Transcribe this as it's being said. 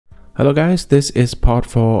Hello guys, this is part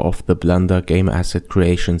 4 of the Blender game asset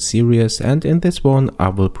creation series, and in this one I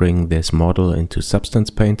will bring this model into Substance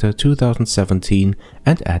Painter 2017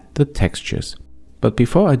 and add the textures. But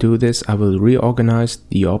before I do this, I will reorganize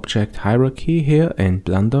the object hierarchy here in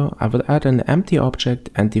Blender. I will add an empty object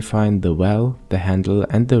and define the well, the handle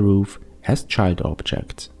and the roof as child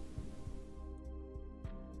objects.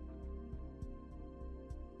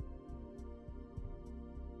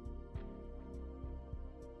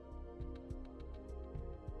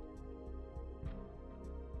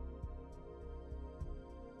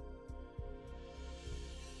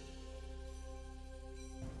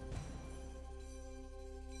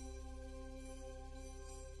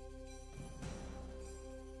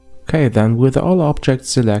 Okay, then with all objects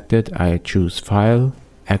selected, I choose File,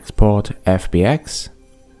 Export FBX,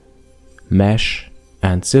 Mesh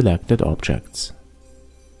and Selected Objects.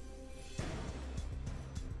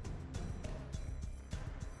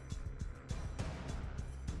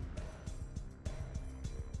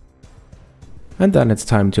 And then it's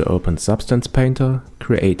time to open Substance Painter,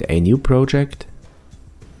 create a new project,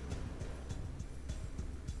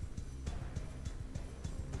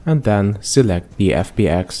 and then select the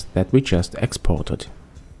FBX that we just exported.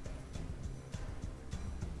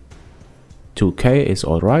 2K is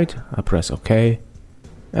alright, I press OK,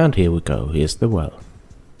 and here we go, here's the well.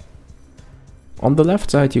 On the left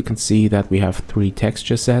side you can see that we have 3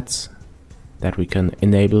 texture sets that we can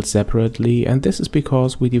enable separately, and this is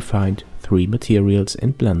because we defined 3 materials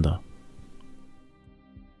in Blender.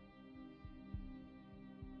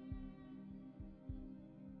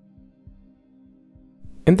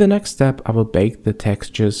 In the next step I will bake the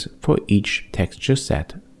textures for each texture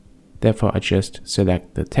set. Therefore I just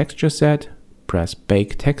select the texture set, press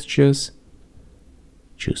Bake Textures,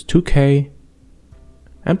 choose 2K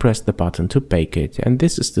and press the button to bake it, and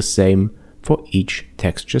this is the same for each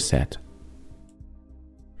texture set.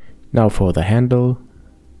 Now for the handle.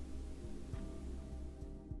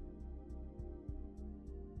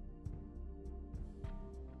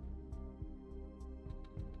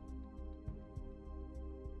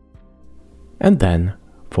 And then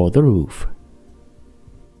for the roof.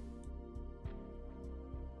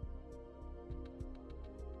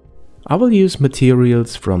 I will use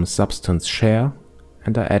materials from Substance Share,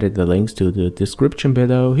 and I added the links to the description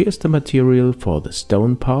below. Here's the material for the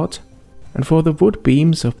stone part. And for the wood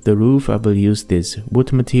beams of the roof I will use this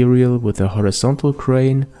wood material with a horizontal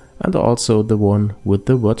grain and also the one with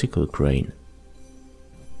the vertical grain.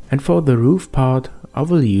 And for the roof part I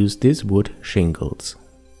will use this wood shingles.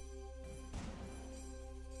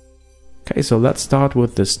 Okay, so let's start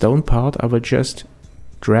with the stone part. I will just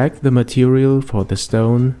drag the material for the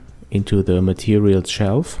stone into the materials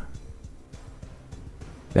shelf.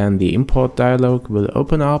 Then the import dialog will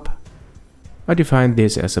open up. I define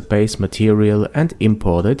this as a base material and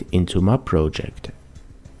import it into my project.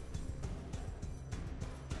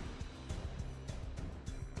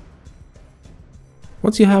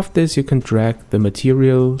 Once you have this, you can drag the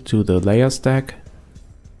material to the layer stack.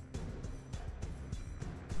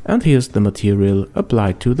 And here's the material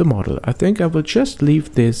applied to the model. I think I will just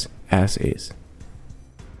leave this as is.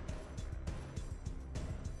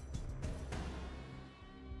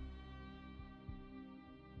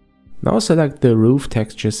 Now select the roof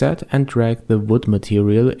texture set and drag the wood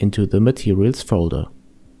material into the materials folder.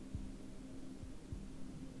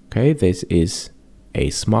 Okay, this is a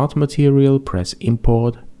smart material, press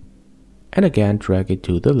import and again drag it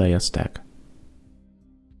to the layer stack.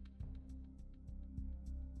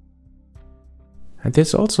 And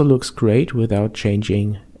this also looks great without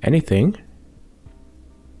changing anything.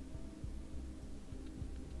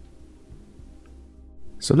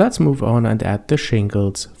 So let's move on and add the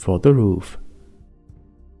shingles for the roof.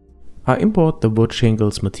 I import the wood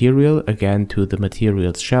shingles material again to the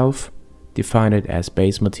materials shelf, define it as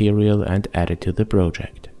base material and add it to the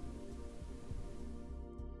project.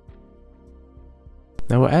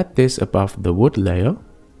 Now I add this above the wood layer.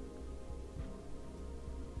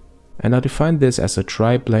 And I define this as a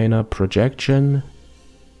triplanar projection.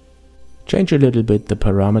 Change a little bit the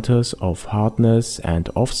parameters of hardness and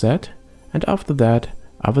offset, and after that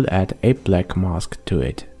I will add a black mask to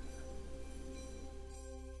it.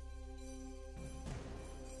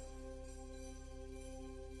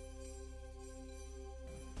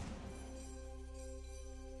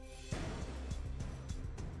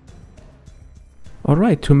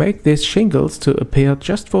 Alright, to make these shingles to appear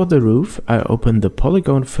just for the roof, I open the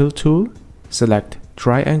polygon fill tool, select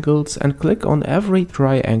triangles and click on every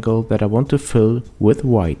triangle that I want to fill with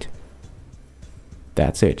white.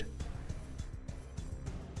 That's it.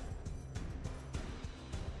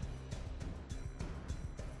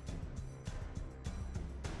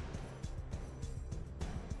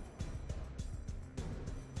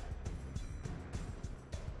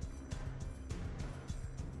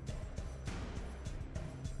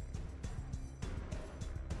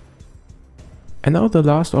 And now the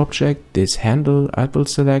last object, this handle, I will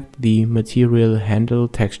select the material handle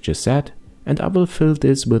texture set and I will fill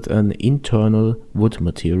this with an internal wood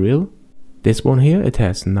material. This one here, it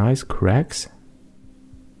has nice cracks.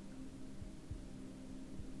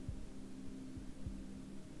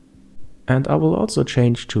 And I will also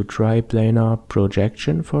change to triplanar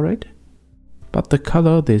projection for it. But the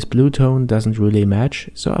color, this blue tone, doesn't really match,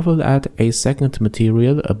 so I will add a second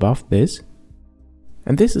material above this.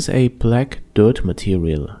 And this is a black dirt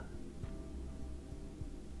material.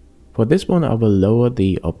 For this one I will lower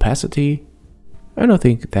the opacity, and I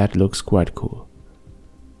think that looks quite cool.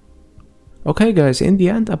 Okay guys, in the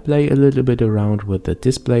end I play a little bit around with the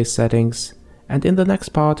display settings, and in the next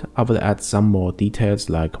part I will add some more details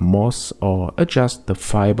like moss or adjust the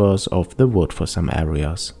fibers of the wood for some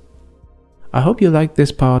areas. I hope you liked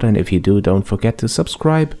this part, and if you do, don't forget to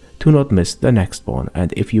subscribe to not miss the next one.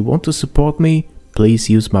 And if you want to support me, please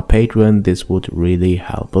use my Patreon, this would really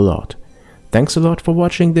help a lot. Thanks a lot for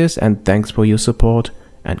watching this and thanks for your support,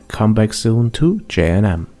 and come back soon to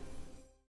JNM.